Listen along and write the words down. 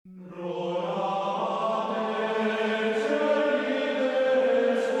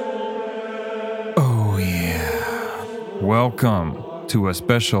Welcome to a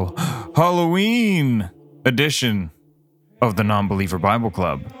special Halloween edition of the Non-Believer Bible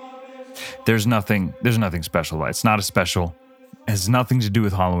Club. There's nothing special. It's not a special. It has nothing to do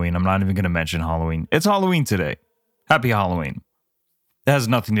with Halloween. I'm not even going to mention Halloween. It's Halloween today. Happy Halloween. It has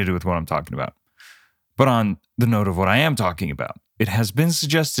nothing to do with what I'm talking about. But on the note of what I am talking about, it has been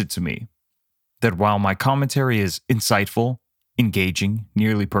suggested to me that while my commentary is insightful, engaging,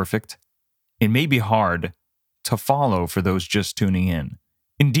 nearly perfect, it may be hard to follow for those just tuning in.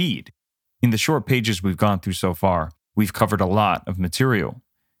 Indeed, in the short pages we've gone through so far, we've covered a lot of material.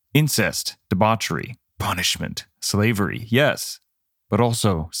 Incest, debauchery, punishment, slavery, yes, but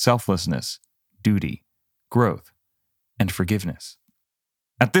also selflessness, duty, growth, and forgiveness.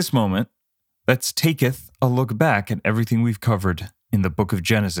 At this moment, let's taketh a look back at everything we've covered in the book of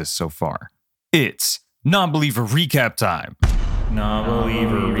Genesis so far. It's non-believer recap time.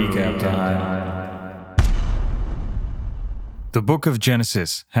 Non-believer recap time. The book of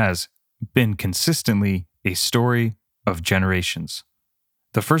Genesis has been consistently a story of generations.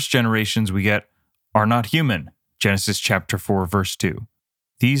 The first generations we get are not human. Genesis chapter 4, verse 2.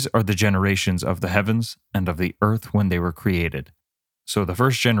 These are the generations of the heavens and of the earth when they were created. So the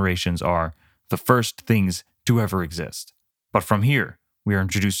first generations are the first things to ever exist. But from here, we are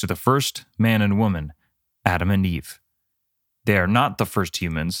introduced to the first man and woman, Adam and Eve. They are not the first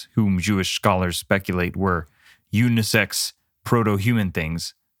humans, whom Jewish scholars speculate were unisex proto-human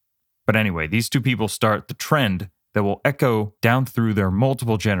things. But anyway, these two people start the trend that will echo down through their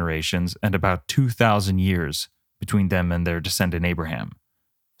multiple generations and about 2,000 years between them and their descendant Abraham.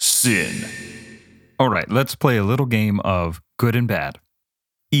 Sin. All right, let's play a little game of good and bad.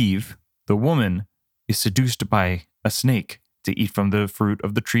 Eve, the woman, is seduced by a snake to eat from the fruit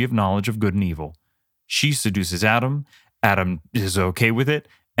of the tree of knowledge of good and evil. She seduces Adam. Adam is okay with it,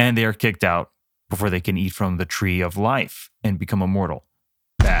 and they are kicked out before they can eat from the tree of life and become immortal.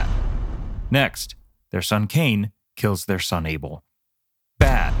 Bad. Next, their son Cain kills their son Abel.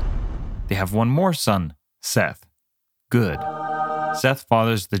 Bad. They have one more son, Seth. Good. Seth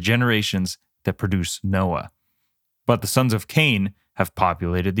fathers the generations that produce Noah. But the sons of Cain have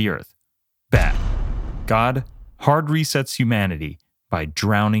populated the earth. Bad. God hard resets humanity by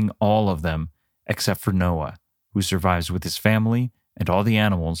drowning all of them except for Noah, who survives with his family and all the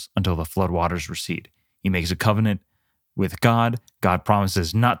animals until the flood waters recede. He makes a covenant with God. God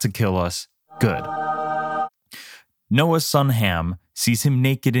promises not to kill us. Good. Noah's son Ham sees him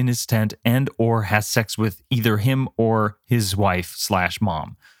naked in his tent and or has sex with either him or his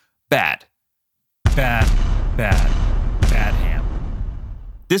wife/mom. Bad. Bad, bad, bad Ham.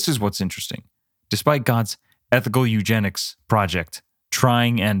 This is what's interesting. Despite God's ethical eugenics project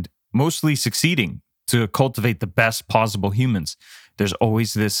trying and mostly succeeding to cultivate the best possible humans, there's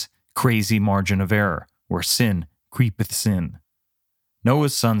always this crazy margin of error where sin creepeth sin.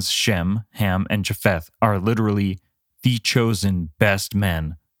 Noah's sons Shem, Ham, and Japheth are literally the chosen best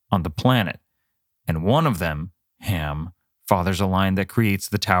men on the planet. And one of them, Ham, fathers a line that creates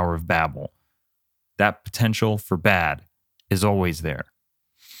the Tower of Babel. That potential for bad is always there.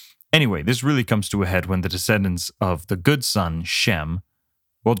 Anyway, this really comes to a head when the descendants of the good son, Shem,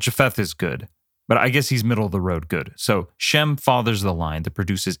 well, Japheth is good, but I guess he's middle of the road good. So Shem fathers the line that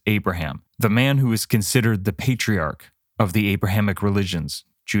produces Abraham, the man who is considered the patriarch of the Abrahamic religions,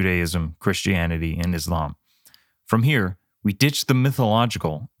 Judaism, Christianity, and Islam. From here, we ditch the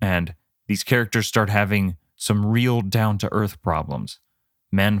mythological, and these characters start having some real down-to-earth problems.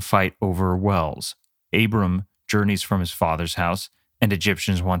 Men fight over wells. Abram journeys from his father's house, and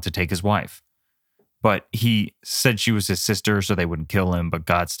Egyptians want to take his wife. But he said she was his sister, so they wouldn't kill him, but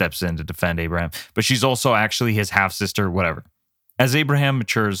God steps in to defend Abraham. But she's also actually his half-sister, whatever. As Abraham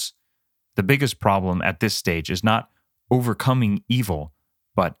matures, the biggest problem at this stage is not overcoming evil,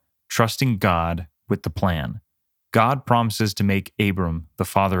 but trusting God with the plan. God promises to make Abram the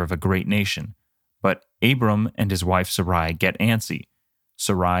father of a great nation, but Abram and his wife Sarai get antsy.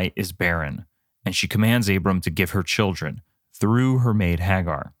 Sarai is barren, and she commands Abram to give her children through her maid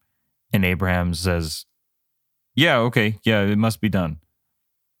Hagar. And Abraham says, it must be done.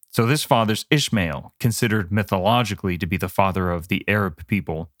 So this fathers Ishmael, considered mythologically to be the father of the Arab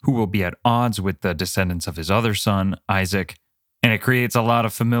people, who will be at odds with the descendants of his other son, Isaac, and it creates a lot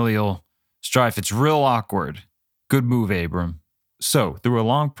of familial strife. It's real awkward. Good move, Abram. So, through a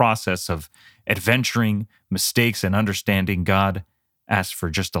long process of adventuring, mistakes, and understanding, God asks for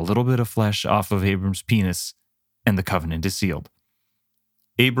just a little bit of flesh off of Abram's penis, and the covenant is sealed.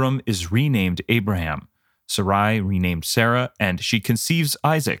 Abram is renamed Abraham, Sarai renamed Sarah, and she conceives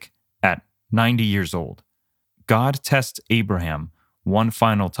Isaac at 90 years old. God tests Abraham one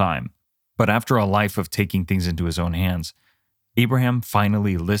final time, But after a life of taking things into his own hands, Abraham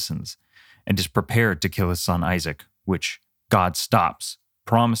finally listens and is prepared to kill his son Isaac, which God stops,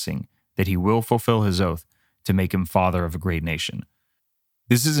 promising that he will fulfill his oath to make him father of a great nation.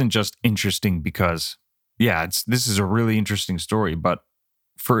 This isn't just interesting because, this is a really interesting story, but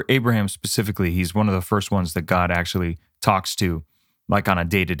for Abraham specifically, he's one of the first ones that God actually talks to, like on a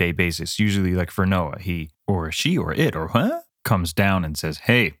day-to-day basis. Usually, like for Noah, he or she or it or comes down and says,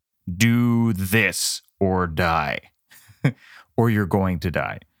 hey, do this or die, or you're going to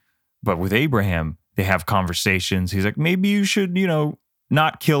die. But with Abraham, they have conversations. He's like, maybe you should,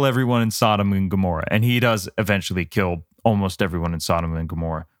 not kill everyone in Sodom and Gomorrah. And he does eventually kill almost everyone in Sodom and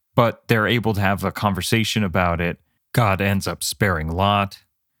Gomorrah. But they're able to have a conversation about it. God ends up sparing Lot,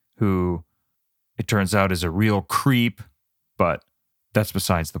 who it turns out is a real creep, but that's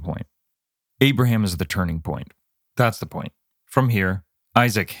besides the point. Abraham is the turning point. That's the point. From here,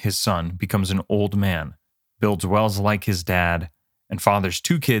 Isaac, his son, becomes an old man, builds wells like his dad, and fathers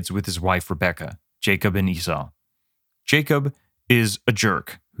 2 kids with his wife Rebekah, Jacob and Esau. Jacob is a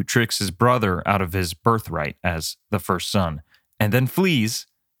jerk who tricks his brother out of his birthright as the first son, and then flees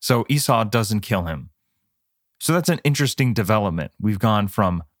so Esau doesn't kill him. So that's an interesting development. We've gone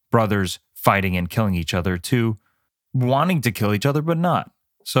from brothers fighting and killing each other to wanting to kill each other but not.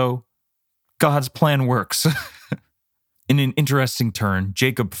 So God's plan works. In an interesting turn,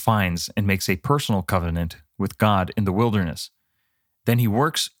 Jacob finds and makes a personal covenant with God in the wilderness. Then he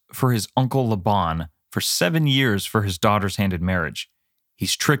works for his uncle Laban for 7 years for his daughter's hand in marriage.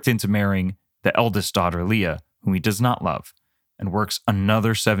 He's tricked into marrying the eldest daughter, Leah, whom he does not love, and works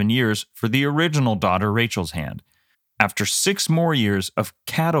another 7 years for the original daughter, Rachel's hand. After 6 more years of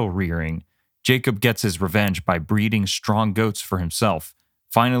cattle rearing, Jacob gets his revenge by breeding strong goats for himself,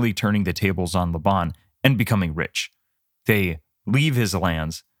 finally turning the tables on Laban and becoming rich. They leave his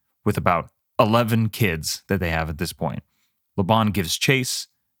lands with about 11 kids that they have at this point. Laban gives chase.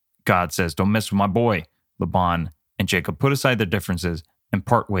 God says, don't mess with my boy. Laban and Jacob put aside their differences and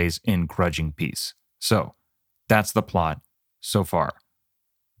part ways in grudging peace. So, that's the plot so far.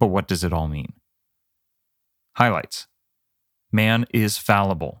 But what does it all mean? Highlights. Man is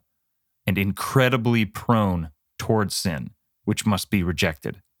fallible and incredibly prone towards sin, which must be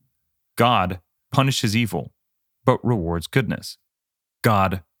rejected. God punishes evil, but rewards goodness.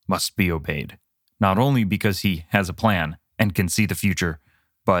 God must be obeyed, not only because he has a plan and can see the future,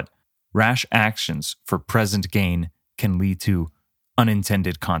 but rash actions for present gain can lead to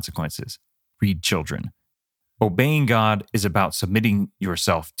unintended consequences. Read children. Obeying God is about submitting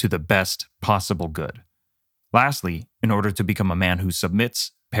yourself to the best possible good. Lastly, in order to become a man who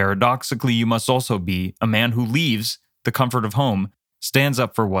submits, paradoxically, you must also be a man who leaves the comfort of home, stands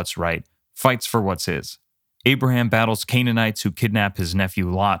up for what's right, fights for what's his. Abraham battles Canaanites who kidnap his nephew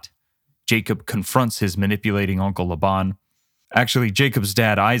Lot. Jacob confronts his manipulating uncle Laban. Actually, Jacob's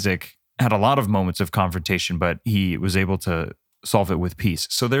dad, Isaac, had a lot of moments of confrontation, but he was able to solve it with peace.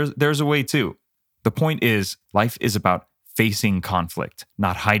 So there's a way too. The point is, life is about facing conflict,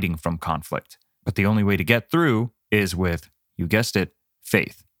 not hiding from conflict. But the only way to get through is with, you guessed it,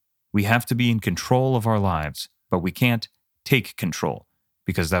 faith. We have to be in control of our lives, but we can't take control,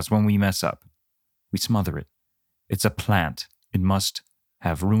 because that's when we mess up. We smother it. It's a plant. It must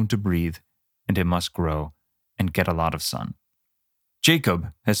have room to breathe, and it must grow and get a lot of sun.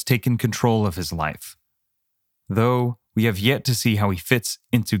 Jacob has taken control of his life. Though we have yet to see how he fits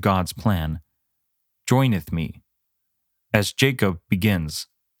into God's plan, joineth me as Jacob begins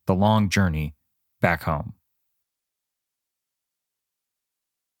the long journey back home.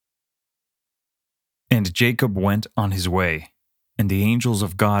 And Jacob went on his way, and the angels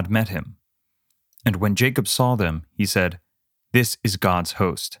of God met him. And when Jacob saw them, he said, "This is God's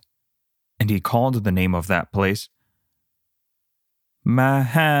host." And he called the name of that place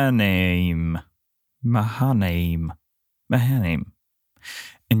Mahanaim.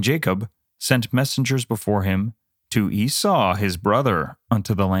 And Jacob sent messengers before him to Esau his brother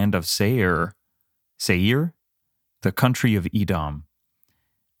unto the land of Seir, the country of Edom.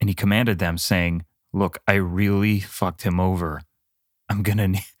 And he commanded them, saying, "Look, I really fucked him over.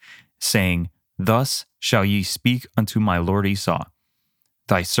 saying, Thus shall ye speak unto my lord Esau.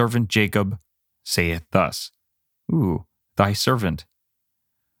 Thy servant Jacob saith thus." Thy servant.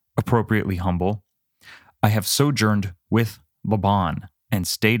 Appropriately humble. "I have sojourned with Laban, and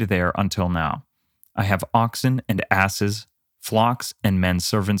stayed there until now. I have oxen and asses, flocks and men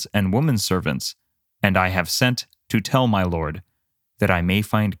servants and women servants, and I have sent to tell my lord, that I may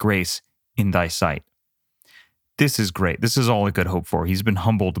find grace in thy sight." This is great. This is all I could hope for. He's been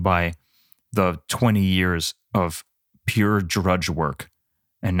humbled by the 20 years of pure drudge work.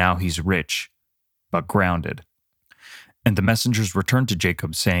 and now he's rich, but grounded. And the messengers returned to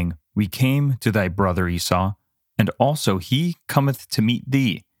Jacob, saying, We came to thy brother Esau, and also he cometh to meet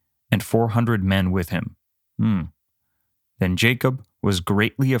thee, and 400 men with him. Then Jacob was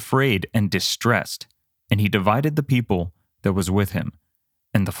greatly afraid and distressed, and he divided the people that was with him,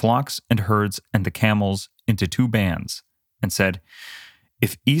 and the flocks and herds and the camels into 2 bands, and said,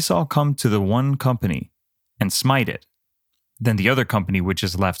 If Esau come to the one company, and smite it, then the other company which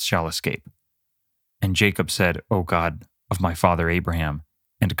is left shall escape. And Jacob said, O God of my father Abraham,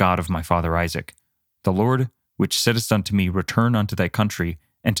 and God of my father Isaac, the Lord which saidst unto me, Return unto thy country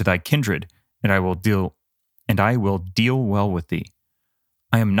and to thy kindred, and I will deal well with thee.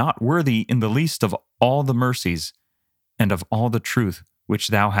 I am not worthy in the least of all the mercies and of all the truth which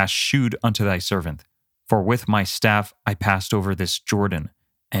thou hast shewed unto thy servant. For with my staff I passed over this Jordan,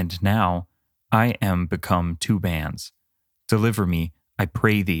 and now I am become 2 bands. Deliver me, I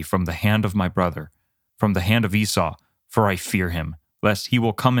pray thee, from the hand of my brother, from the hand of Esau, for I fear him, lest he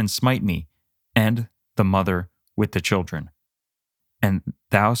will come and smite me, and the mother with the children. And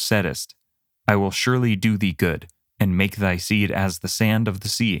thou saidst, I will surely do thee good, and make thy seed as the sand of the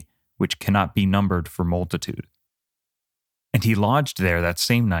sea, which cannot be numbered for multitude. And he lodged there that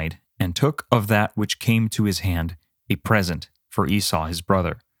same night, and took of that which came to his hand a present for Esau his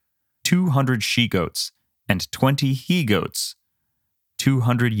brother, 200 she-goats, and 20 he-goats,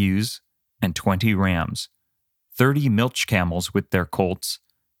 200 ewes, and 20 rams, 30 milch camels with their colts,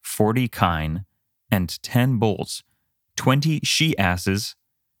 40 kine, and 10 bulls, 20 she-asses,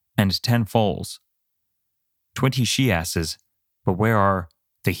 and 10 foals. 20 she-asses, but where are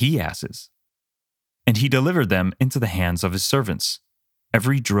the he-asses? And he delivered them into the hands of his servants,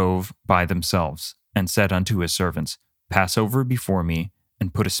 every drove by themselves, and said unto his servants, Pass over before me,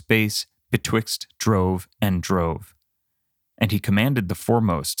 and put a space betwixt drove and drove. And he commanded the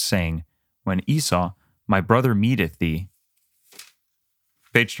foremost, saying, When Esau, my brother, meeteth thee,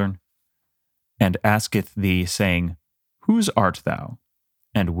 page turn, and asketh thee, saying, Whose art thou?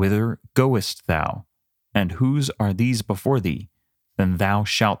 And whither goest thou? And whose are these before thee? Then thou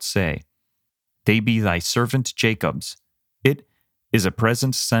shalt say, They be thy servant Jacob's. It is a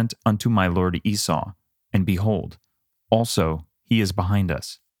present sent unto my lord Esau, and behold, also he is behind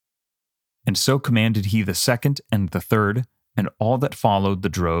us. And so commanded he the second and the third, and all that followed the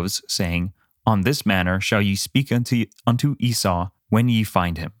droves, saying, On this manner shall ye speak unto Esau when ye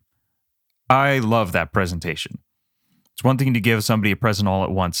find him. I love that presentation. It's one thing to give somebody a present all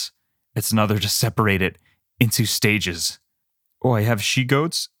at once. It's another to separate it into stages. Oh, I have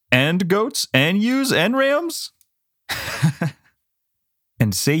she-goats, and goats, and ewes, and rams?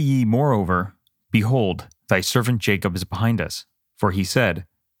 And say ye moreover, Behold, thy servant Jacob is behind us. For he said,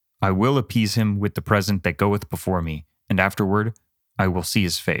 I will appease him with the present that goeth before me, and afterward I will see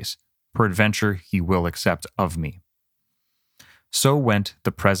his face. Peradventure he will accept of me. So went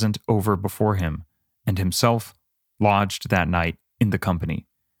the present over before him, and himself lodged that night in the company.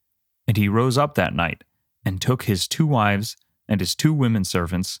 And he rose up that night, and took his 2 wives, and his 2 women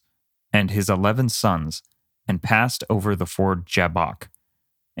servants, and his 11 sons, and passed over the ford Jabbok.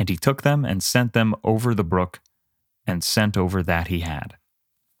 And he took them and sent them over the brook, and sent over that he had.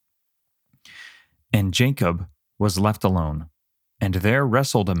 And Jacob was left alone, and there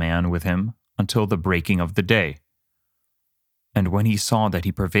wrestled a man with him until the breaking of the day. And when he saw that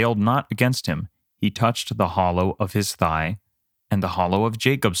he prevailed not against him, he touched the hollow of his thigh, and the hollow of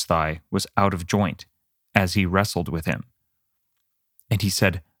Jacob's thigh was out of joint, as he wrestled with him. And he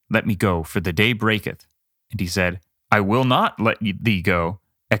said, Let me go, for the day breaketh. And he said, I will not let thee go,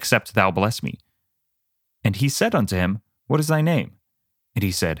 except thou bless me. And he said unto him, What is thy name? And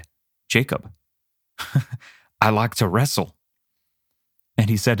he said, Jacob. I like to wrestle. And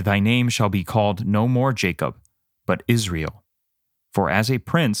he said, Thy name shall be called no more Jacob, but Israel. For as a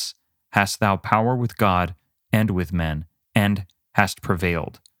prince hast thou power with God and with men, and hast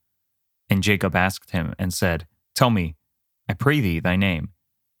prevailed. And Jacob asked him and said, Tell me, I pray thee, thy name.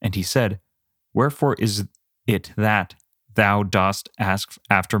 And he said, Wherefore is it that thou dost ask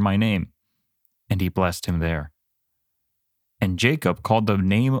after my name? And he blessed him there. And Jacob called the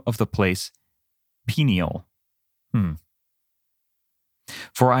name of the place Peniel.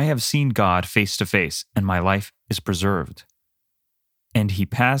 For I have seen God face to face, and my life is preserved. And he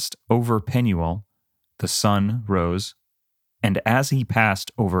passed over Penuel, the sun rose, and as he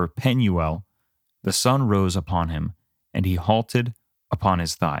passed over Penuel, the sun rose upon him, and he halted upon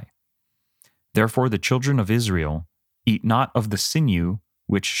his thigh. Therefore the children of Israel eat not of the sinew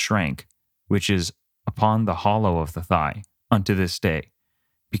which shrank, which is upon the hollow of the thigh, unto this day,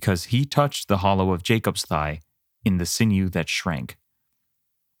 because he touched the hollow of Jacob's thigh in the sinew that shrank.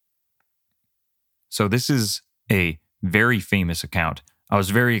 So this is a very famous account. I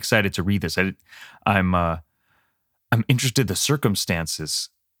was very excited to read this. I'm interested in the circumstances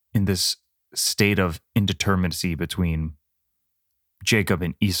in this state of indeterminacy between Jacob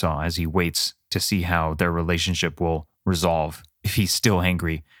and Esau as he waits to see how their relationship will resolve if he's still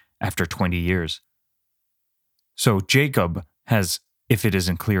angry after 20 years. So Jacob has, if it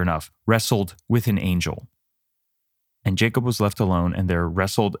isn't clear enough, wrestled with an angel. And Jacob was left alone, and there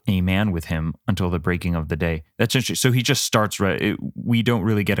wrestled a man with him until the breaking of the day. That's interesting. So he just starts, we don't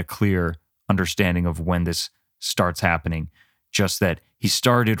really get a clear understanding of when this starts happening, just that he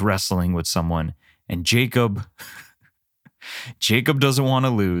started wrestling with someone, and Jacob doesn't want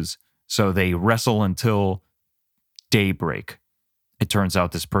to lose, so they wrestle until daybreak. It turns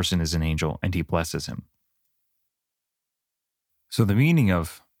out this person is an angel, and he blesses him. So the meaning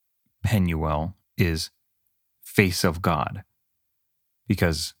of Penuel is face of God,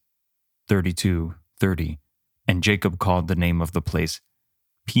 because 32:30, and Jacob called the name of the place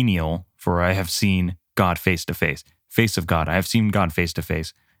Peniel, for I have seen God face to face. Face of God. I have seen God face to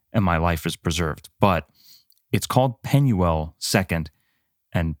face, and my life is preserved. But it's called Penuel second,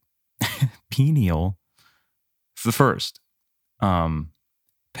 and Peniel the first.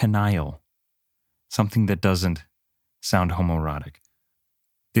 Peniel, something that doesn't sound homoerotic.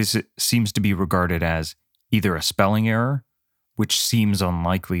 This seems to be regarded as either a spelling error, which seems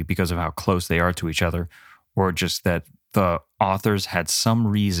unlikely because of how close they are to each other, or just that the authors had some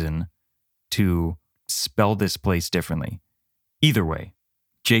reason to spell this place differently. Either way,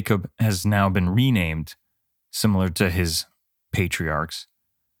 Jacob has now been renamed, similar to his patriarchs.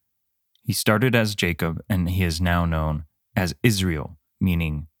 He started as Jacob, and he is now known as Israel,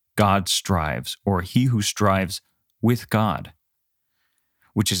 meaning God strives, or he who strives with God,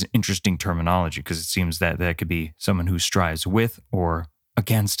 which is interesting terminology because it seems that that could be someone who strives with or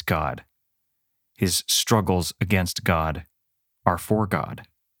against God. His struggles against God are for God.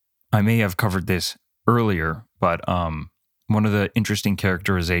 I may have covered this earlier, but one of the interesting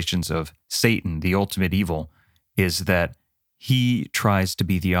characterizations of Satan, the ultimate evil, is that he tries to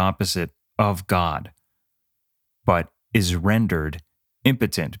be the opposite of God, but is rendered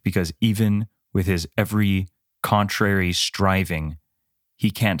impotent because even with his every contrary striving, he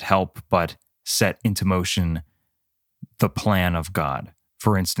can't help but set into motion the plan of God.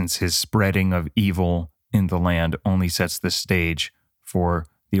 For instance, his spreading of evil in the land only sets the stage for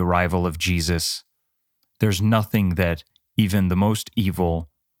the arrival of Jesus. There's nothing that even the most evil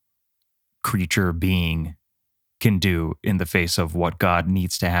creature being can do in the face of what God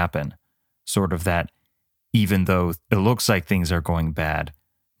needs to happen. Sort of that, even though it looks like things are going bad,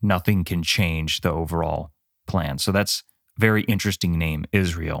 nothing can change the overall plan. So that's a very interesting name,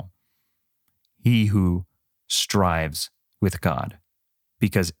 Israel. He who strives with God.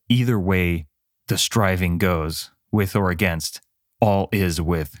 Because either way the striving goes, with or against, all is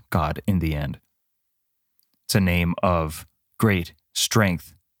with God in the end. It's a name of great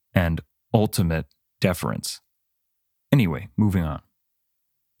strength and ultimate deference. Anyway, moving on.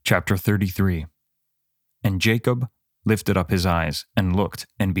 Chapter 33. And Jacob lifted up his eyes and looked,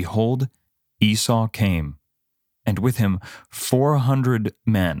 and behold, Esau came, and with him 400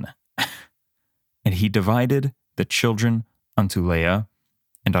 men. And he divided the children unto Leah,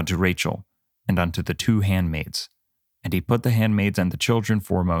 and unto Rachel, and unto the 2 handmaids. And he put the handmaids and the children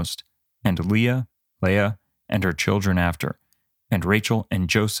foremost, and Leah, and her children after, and Rachel and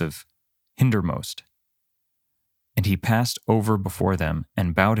Joseph hindermost. And he passed over before them,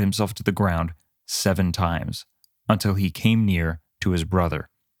 and bowed himself to the ground 7 times, until he came near to his brother.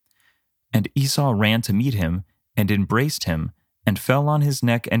 And Esau ran to meet him, and embraced him, and fell on his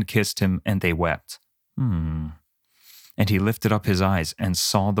neck and kissed him, and they wept. And he lifted up his eyes, and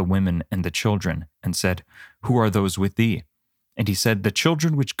saw the women and the children, and said, Who are those with thee? And he said, The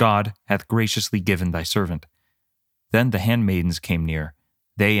children which God hath graciously given thy servant. Then the handmaidens came near,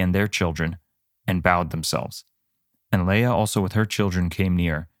 they and their children, and bowed themselves. And Leah also with her children came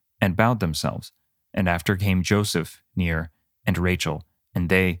near, and bowed themselves. And after came Joseph near, and Rachel, and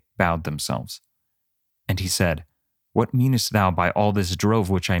they bowed themselves. And he said, What meanest thou by all this drove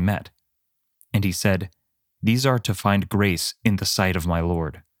which I met? And he said, These are to find grace in the sight of my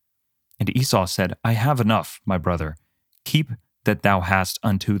Lord. And Esau said, I have enough, my brother. Keep that thou hast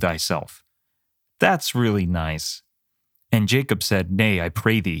unto thyself. That's really nice. And Jacob said, Nay, I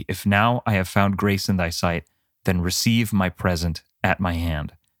pray thee, if now I have found grace in thy sight, then receive my present at my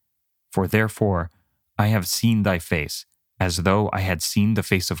hand. For therefore I have seen thy face, as though I had seen the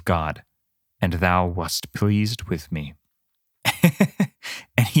face of God, and thou wast pleased with me.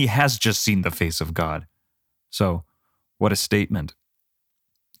 And he has just seen the face of God. So, what a statement.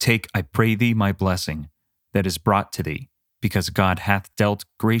 Take, I pray thee, my blessing that is brought to thee, because God hath dealt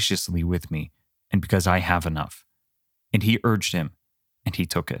graciously with me, and because I have enough. And he urged him, and he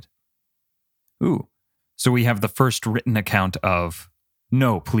took it. Ooh, so we have the first written account of,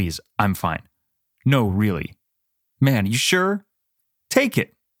 no, please, I'm fine. No, really. Man, you sure? Take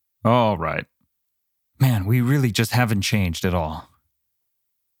it. All right. Man, we really just haven't changed at all.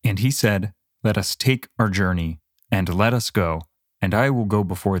 And he said, Let us take our journey, and let us go, and I will go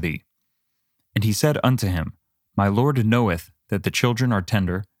before thee. And he said unto him, My Lord knoweth that the children are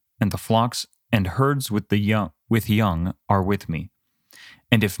tender, and the flocks and herds with young are with me.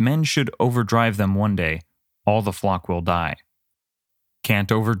 And if men should overdrive them one day, all the flock will die.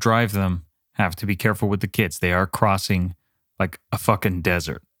 Can't overdrive them. Have to be careful with the kids. They are crossing like a fucking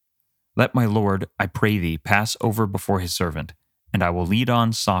desert. Let my Lord, I pray thee, pass over before his servant, and I will lead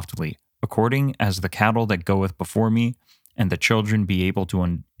on softly, according as the cattle that goeth before me, and the children be able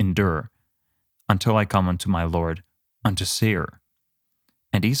to endure, until I come unto my Lord, unto Seir.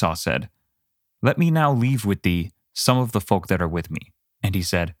 And Esau said, Let me now leave with thee some of the folk that are with me. And he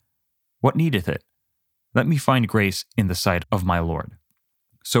said, What needeth it? Let me find grace in the sight of my Lord.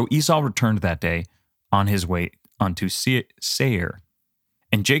 So Esau returned that day on his way unto Seir.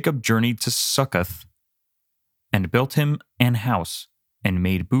 And Jacob journeyed to Succoth, and built him an house, and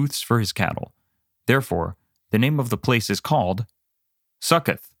made booths for his cattle. Therefore, the name of the place is called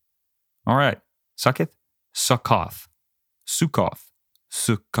Succoth. All right, Succoth, Succoth, Sukkoth.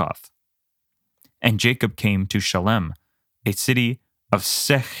 And Jacob came to Shalem, a city of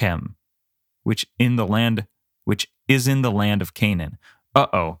Shechem, which is in the land of Canaan.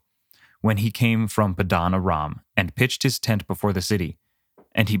 When he came from Padan Aram, and pitched his tent before the city.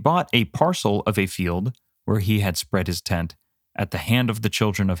 And he bought a parcel of a field where he had spread his tent at the hand of the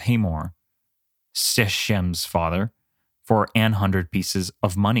children of Hamor, Shechem's father, for 100 pieces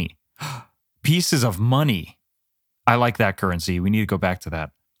of money. Pieces of money! I like that currency. We need to go back to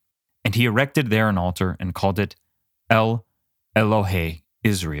that. And he erected there an altar and called it El Elohe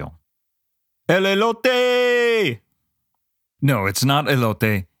Israel. El Elote! No, it's not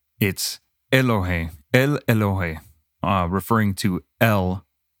Elote. It's Elohe. El Elohe. Referring to El,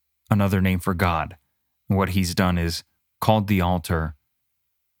 another name for God. And what he's done is called the altar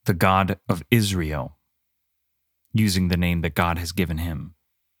the God of Israel, using the name that God has given him.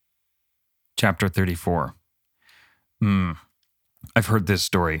 Chapter 34. I've heard this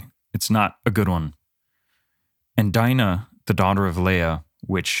story. It's not a good one. And Dinah, the daughter of Leah,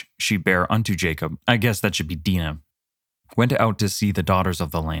 which she bare unto Jacob, I guess that should be Dinah, went out to see the daughters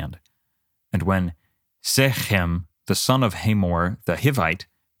of the land. And when Shechem, the son of Hamor the Hivite,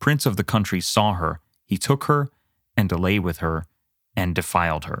 prince of the country, saw her, he took her and lay with her and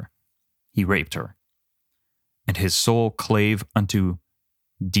defiled her. He raped her. And his soul clave unto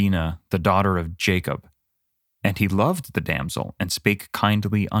Dinah, the daughter of Jacob. And he loved the damsel, and spake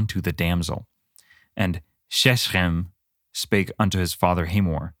kindly unto the damsel. And Shechem spake unto his father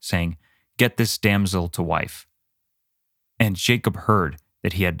Hamor, saying, Get this damsel to wife. And Jacob heard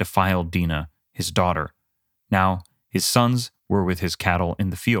that he had defiled Dinah, his daughter. Now his sons were with his cattle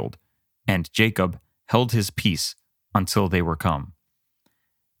in the field, and Jacob held his peace until they were come.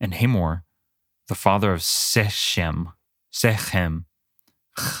 And Hamor, the father of Shechem,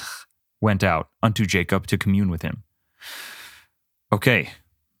 went out unto Jacob to commune with him. Okay.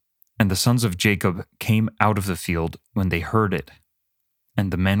 And the sons of Jacob came out of the field when they heard it.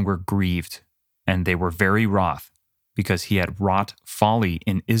 And the men were grieved, and they were very wroth, because he had wrought folly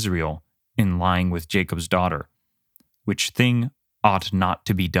in Israel in lying with Jacob's daughter, which thing ought not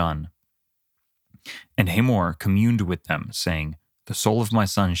to be done. And Hamor communed with them, saying, The soul of my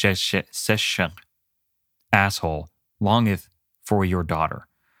son Shechem, asshole, longeth for your daughter.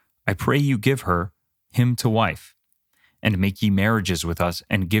 I pray you give him to wife, and make ye marriages with us,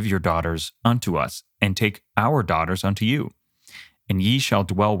 and give your daughters unto us, and take our daughters unto you. And ye shall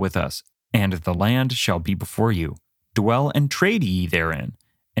dwell with us, and the land shall be before you. Dwell and trade ye therein,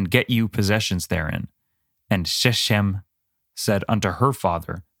 and get you possessions therein. And Shechem said unto her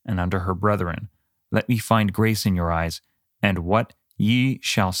father and unto her brethren, Let me find grace in your eyes, and what ye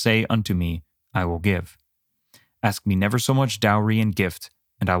shall say unto me, I will give. Ask me never so much dowry and gift,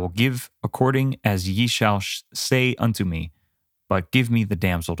 and I will give according as ye shall say unto me, but give me the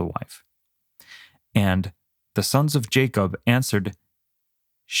damsel to wife. And the sons of Jacob answered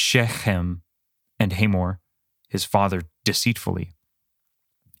Shechem and Hamor, his father, deceitfully,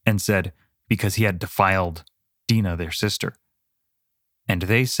 and said, Because he had defiled Dinah their sister. And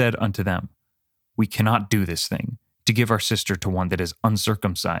they said unto them, We cannot do this thing, to give our sister to one that is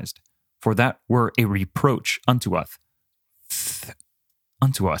uncircumcised, for that were a reproach unto us.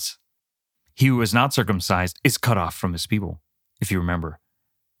 unto us. He who is not circumcised is cut off from his people, if you remember.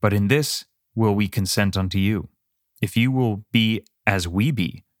 But in this will we consent unto you, if you will be as we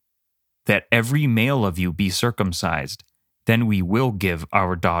be, that every male of you be circumcised, then we will give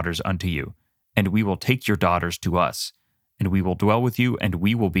our daughters unto you, and we will take your daughters to us, and we will dwell with you, and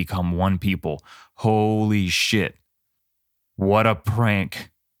we will become one people. Holy shit. What a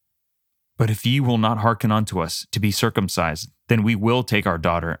prank. But if ye will not hearken unto us to be circumcised, then we will take our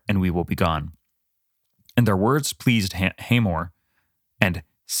daughter, and we will be gone. And their words pleased Hamor, and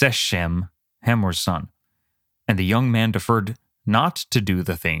Shechem, Hamor's son. And the young man deferred not to do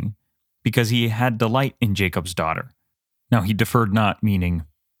the thing, because he had delight in Jacob's daughter. Now he deferred not, meaning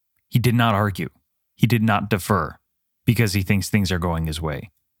he did not argue. He did not defer, because he thinks things are going his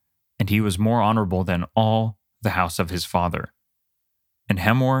way. And he was more honorable than all the house of his father. And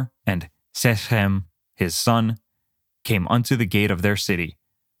Hamor and Shechem, his son, came unto the gate of their city,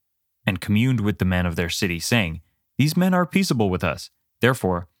 and communed with the men of their city, saying, These men are peaceable with us.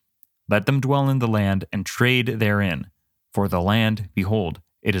 Therefore, let them dwell in the land and trade therein. For the land, behold,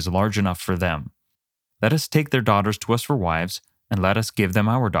 it is large enough for them. Let us take their daughters to us for wives, and let us give them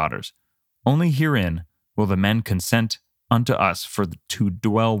our daughters. Only herein will the men consent unto us to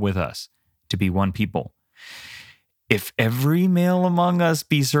dwell with us, to be one people. If every male among us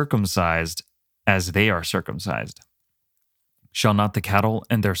be circumcised, as they are circumcised, shall not the cattle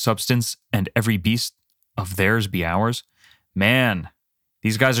and their substance and every beast of theirs be ours? Man,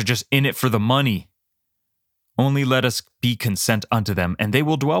 these guys are just in it for the money. Only let us be consent unto them, and they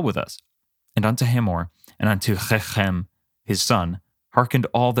will dwell with us. And unto Hamor, and unto Shechem, his son, hearkened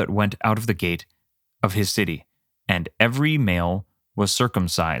all that went out of the gate of his city, and every male was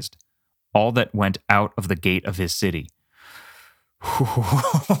circumcised, all that went out of the gate of his city.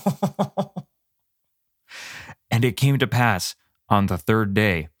 And it came to pass on the third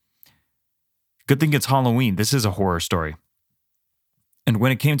day. Good thing it's Halloween. This is a horror story. And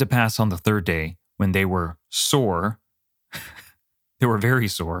when it came to pass on the third day, when they were sore, they were very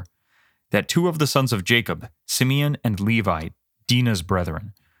sore, that two of the sons of Jacob, Simeon and Levi, Dinah's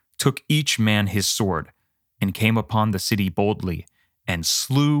brethren, took each man his sword, and came upon the city boldly, and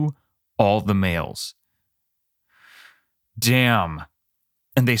slew all the males. Damn.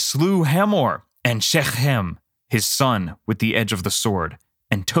 And they slew Hamor and Shechem, his son, with the edge of the sword,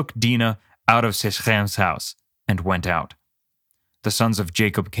 and took Dinah out of Shechem's house, and went out. The sons of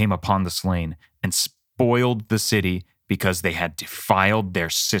Jacob came upon the slain, and spoiled the city, because they had defiled their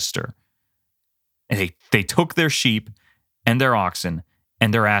sister. And they took their sheep, and their oxen,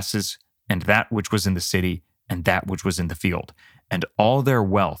 and their asses, and that which was in the city, and that which was in the field, and all their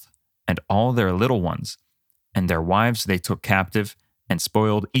wealth, and all their little ones, and their wives they took captive, and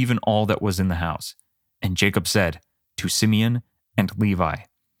spoiled even all that was in the house. And Jacob said to Simeon and Levi,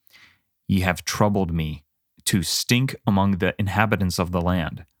 Ye have troubled me to stink among the inhabitants of the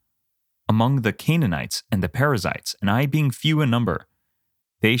land, among the Canaanites and the Perizzites, and I being few in number.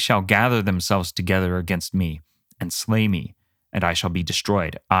 They shall gather themselves together against me, and slay me, and I shall be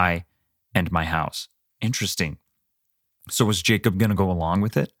destroyed, I and my house. Interesting. So was Jacob going to go along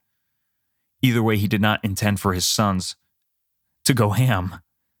with it? Either way, he did not intend for his sons to go ham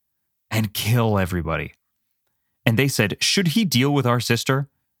and kill everybody. And they said, Should he deal with our sister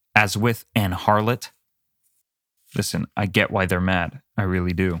as with an harlot? Listen, I get why they're mad. I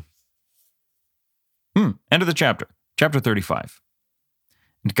really do. End of the chapter. Chapter 35.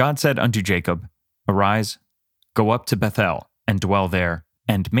 And God said unto Jacob, Arise, go up to Bethel, and dwell there,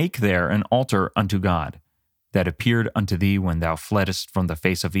 and make there an altar unto God, that appeared unto thee when thou fleddest from the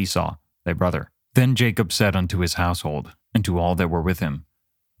face of Esau, thy brother. Then Jacob said unto his household, and to all that were with him,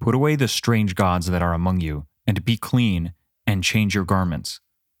 Put away the strange gods that are among you, and be clean, and change your garments.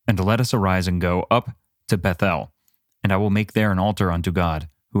 And let us arise and go up to Bethel, and I will make there an altar unto God,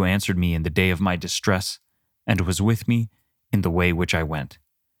 who answered me in the day of my distress, and was with me in the way which I went.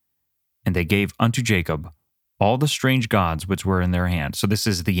 And they gave unto Jacob all the strange gods which were in their hand. So this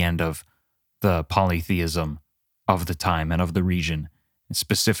is the end of the polytheism of the time and of the region, and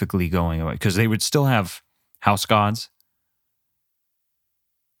specifically going away, because they would still have house gods,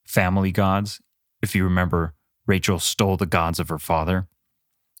 family gods. If you remember, Rachel stole the gods of her father.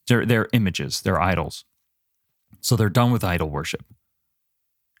 They're images, they're idols. So they're done with idol worship.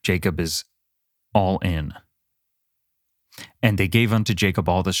 Jacob is all in. And they gave unto Jacob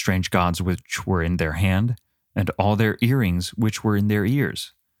all the strange gods which were in their hand, and all their earrings which were in their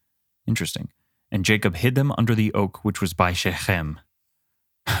ears. Interesting. And Jacob hid them under the oak which was by Shechem.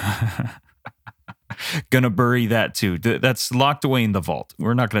 Gonna bury that too. That's locked away in the vault.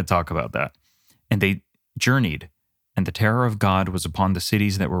 We're not going to talk about that. And they journeyed And the terror of God was upon the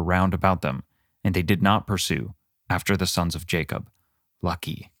cities that were round about them, and they did not pursue after the sons of Jacob.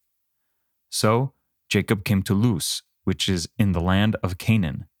 Lucky. So Jacob came to Luz, which is in the land of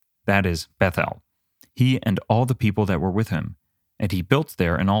Canaan, that is, Bethel, he and all the people that were with him. And he built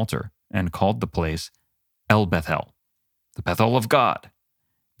there an altar, and called the place El Bethel, the Bethel of God,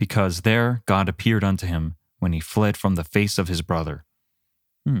 because there God appeared unto him when he fled from the face of his brother.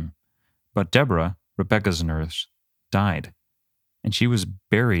 But Deborah, Rebekah's nurse, died, and she was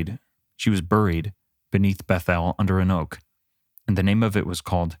buried beneath Bethel under an oak, and the name of it was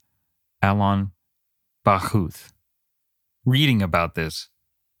called Alon Bachuth. Reading about this,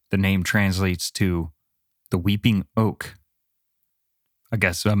 the name translates to the weeping oak. I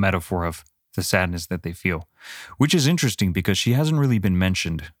guess a metaphor of the sadness that they feel, which is interesting because she hasn't really been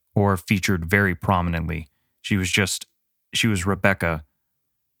mentioned or featured very prominently. She was Rebekah,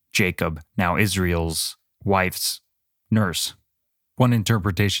 Jacob, now Israel's wife's nurse. One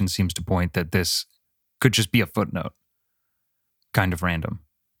interpretation seems to point that this could just be a footnote. Kind of random.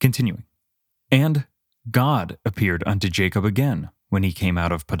 Continuing. And God appeared unto Jacob again when he came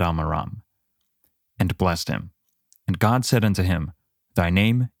out of Paddan Aram, and blessed him. And God said unto him, Thy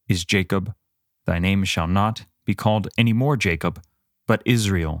name is Jacob, thy name shall not be called any more Jacob, but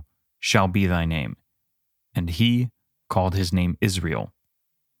Israel shall be thy name. And he called his name Israel.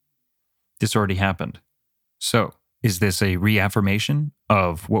 This already happened. So, is this a reaffirmation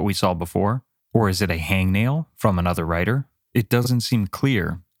of what we saw before? Or is it a hangnail from another writer? It doesn't seem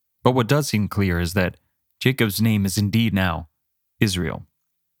clear. But what does seem clear is that Jacob's name is indeed now Israel.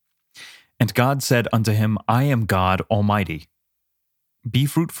 And God said unto him, I am God Almighty. Be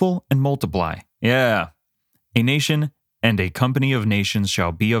fruitful and multiply. Yeah. A nation and a company of nations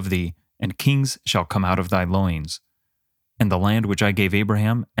shall be of thee, and kings shall come out of thy loins. And the land which I gave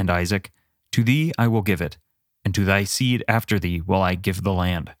Abraham and Isaac, to thee I will give it, and to thy seed after thee will I give the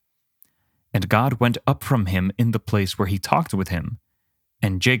land. And God went up from him in the place where he talked with him.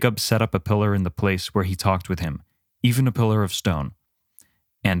 And Jacob set up a pillar in the place where he talked with him, even a pillar of stone.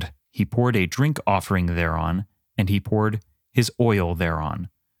 And he poured a drink offering thereon, and he poured his oil thereon.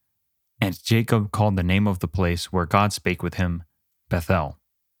 And Jacob called the name of the place where God spake with him, Bethel.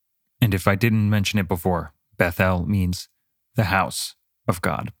 And if I didn't mention it before, Bethel means the house of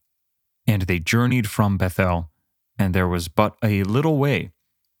God. And they journeyed from Bethel, and there was but a little way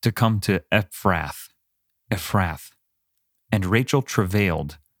to come to Ephrath. And Rachel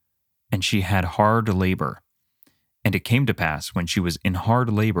travailed, and she had hard labor. And it came to pass, when she was in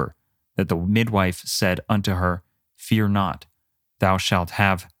hard labor, that the midwife said unto her, Fear not, thou shalt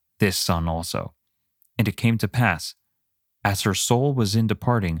have this son also. And it came to pass, as her soul was in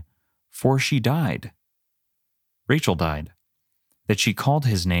departing, for she died, Rachel died, that she called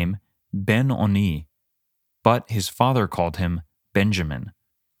his name Ben-Oni, but his father called him Benjamin.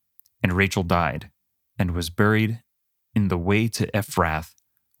 And Rachel died, and was buried in the way to Ephrath,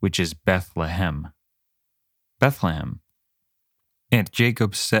 which is Bethlehem. And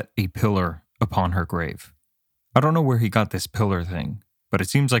Jacob set a pillar upon her grave. I don't know where he got this pillar thing, but it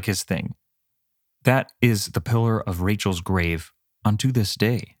seems like his thing. That is the pillar of Rachel's grave unto this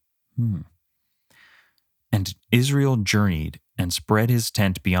day. And Israel journeyed and spread his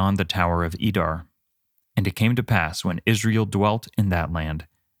tent beyond the tower of Edar. And it came to pass, when Israel dwelt in that land,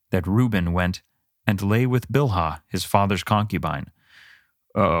 that Reuben went and lay with Bilhah, his father's concubine.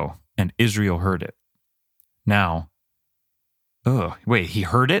 And Israel heard it. Now, wait, he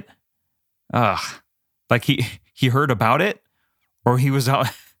heard it? Like he heard about it? Or he was out?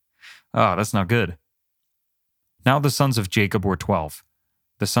 That's not good. Now the sons of Jacob were 12.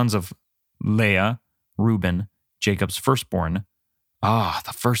 The sons of Leah, Reuben, Jacob's firstborn.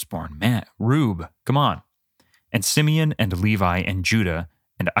 The firstborn, man. Rube, come on. And Simeon and Levi and Judah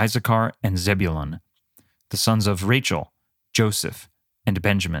and Issachar and Zebulun. The sons of Rachel, Joseph and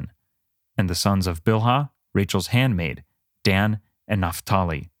Benjamin. And the sons of Bilhah, Rachel's handmaid, Dan and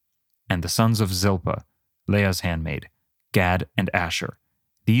Naphtali. And the sons of Zilpah, Leah's handmaid, Gad and Asher.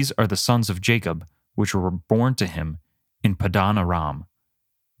 These are the sons of Jacob, which were born to him in Paddan Aram.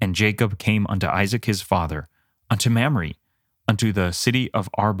 And Jacob came unto Isaac his father, unto Mamre, unto the city of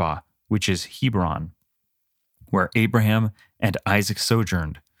Arba, which is Hebron, where Abraham and Isaac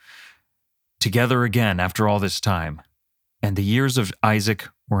sojourned, together again after all this time. And the years of Isaac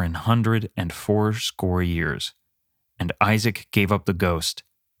were 180 years. And Isaac gave up the ghost,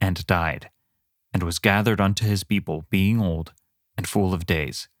 and died, and was gathered unto his people, being old and full of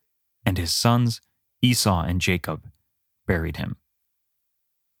days. And his sons, Esau and Jacob, buried him.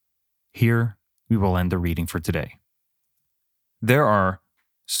 Here we will end the reading for today. There are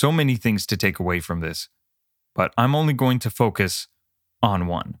so many things to take away from this. but I'm only going to focus on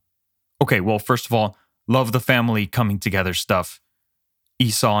one. Okay, well, first of all, love the family coming together stuff.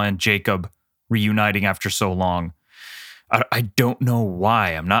 Esau and Jacob reuniting after so long. I don't know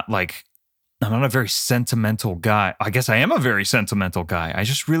why. I'm not a very sentimental guy. I guess I am a very sentimental guy. I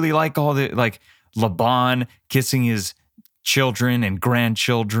just really like all the Laban kissing his children and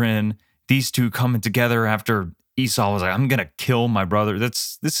grandchildren. These two coming together after Esau was like, "I'm gonna kill my brother."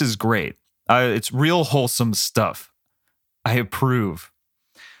 This is great. It's real wholesome stuff. I approve.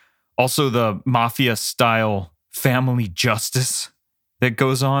 Also, the mafia style family justice that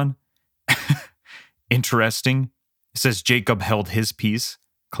goes on. Interesting. It says Jacob held his peace.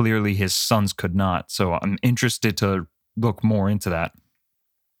 Clearly, his sons could not. So I'm interested to look more into that.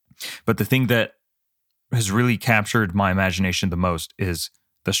 But the thing that has really captured my imagination the most is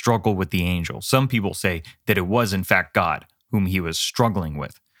the struggle with the angel. Some people say that it was, in fact, God whom he was struggling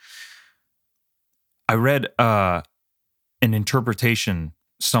with. I read an interpretation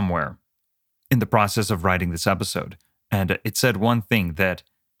somewhere in the process of writing this episode, and it said one thing, that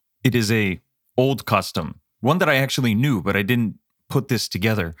it is a old custom, one that I actually knew, but I didn't put this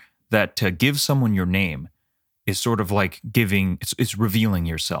together, that to give someone your name is sort of like it's revealing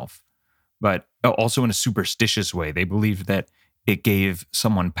yourself, but also in a superstitious way. They believed that it gave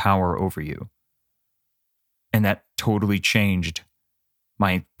someone power over you. And that totally changed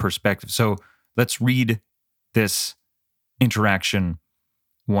my perspective. So let's read this interaction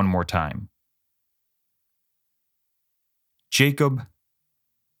one more time. Jacob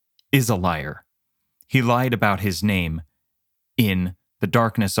is a liar. He lied about his name in the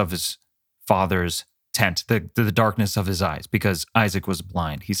darkness of his father's tent, the darkness of his eyes, because Isaac was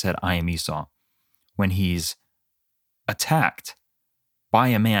blind. He said, "I am Esau." When he's attacked by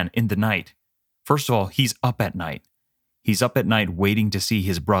a man in the night, first of all, he's up at night. He's up at night waiting to see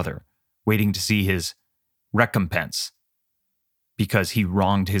his brother, waiting to see his recompense because he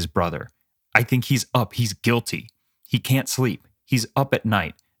wronged his brother. I think he's up. He's guilty. He can't sleep. He's up at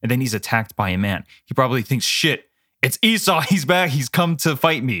night, and then he's attacked by a man. He probably thinks, shit, it's Esau. He's back. He's come to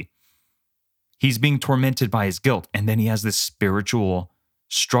fight me. He's being tormented by his guilt, and then he has this spiritual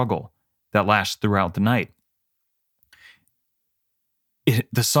struggle that lasts throughout the night.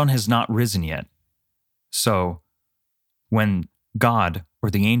 The sun has not risen yet. So when God or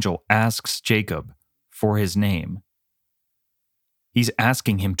the angel asks Jacob for his name, he's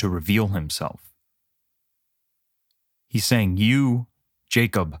asking him to reveal himself. He's saying, "You,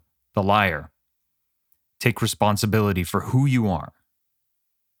 Jacob, the liar, take responsibility for who you are,"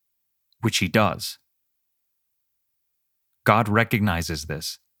 which he does. God recognizes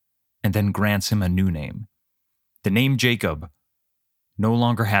this and then grants him a new name. The name Jacob no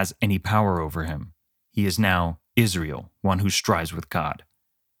longer has any power over him. He is now Israel, one who strives with God.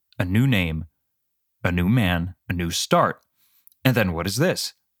 A new name, a new man, a new start. And then what is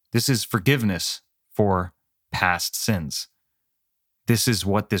this? This is forgiveness for past sins. This is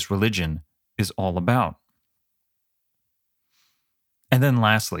what this religion is all about. And then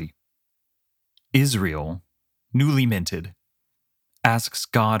lastly, Israel, newly minted, asks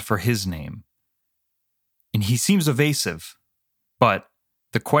God for his name. And he seems evasive, but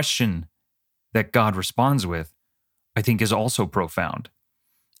the question that God responds with, I think, is also profound.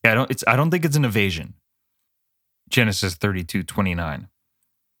 I don't think it's an evasion. Genesis 32:29.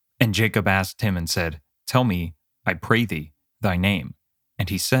 And Jacob asked him and said, "Tell me, I pray thee, thy name." And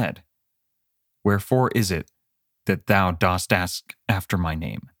he said, "Wherefore is it that thou dost ask after my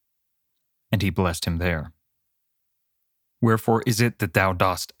name?" And he blessed him there. Wherefore is it that thou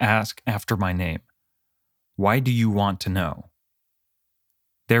dost ask after my name? Why do you want to know?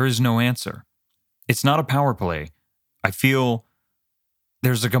 There is no answer. It's not a power play. I feel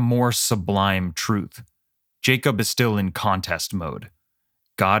there's like a more sublime truth. Jacob is still in contest mode.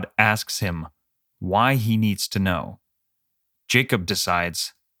 God asks him why he needs to know. Jacob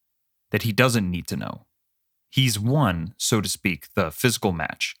decides that he doesn't need to know. He's won, so to speak, the physical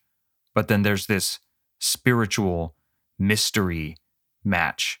match. But then there's this spiritual mystery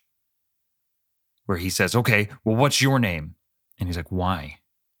match where he says, "Okay, well, what's your name?" And he's like, "Why?"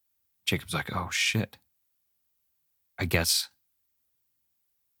 Jacob's like, "Oh, shit. I guess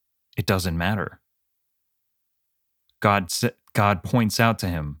it doesn't matter." God points out to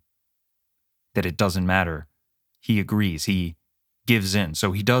him that it doesn't matter. He agrees. He gives in.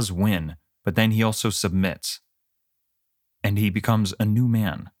 So he does win, but then he also submits. And he becomes a new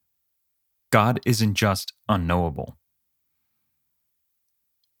man. God isn't just unknowable.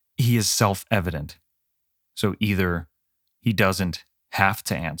 He is self-evident. So either he doesn't have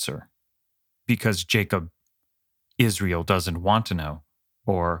to answer because Israel doesn't want to know,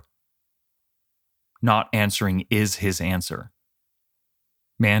 or not answering is his answer.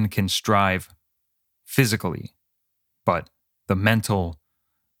 Man can strive physically, but the mental,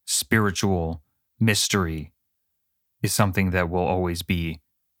 spiritual mystery is something that will always be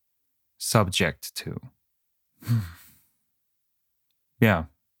subject to. Yeah,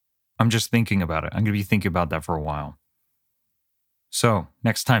 I'm just thinking about it. I'm going to be thinking about that for a while. So,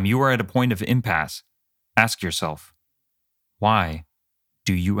 next time you are at a point of impasse, ask yourself, why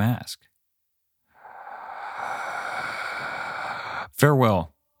do you ask?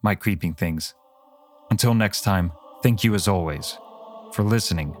 Farewell, my creeping things. Until next time, thank you as always for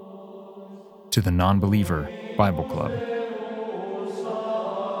listening to the Non-Believer Bible Club.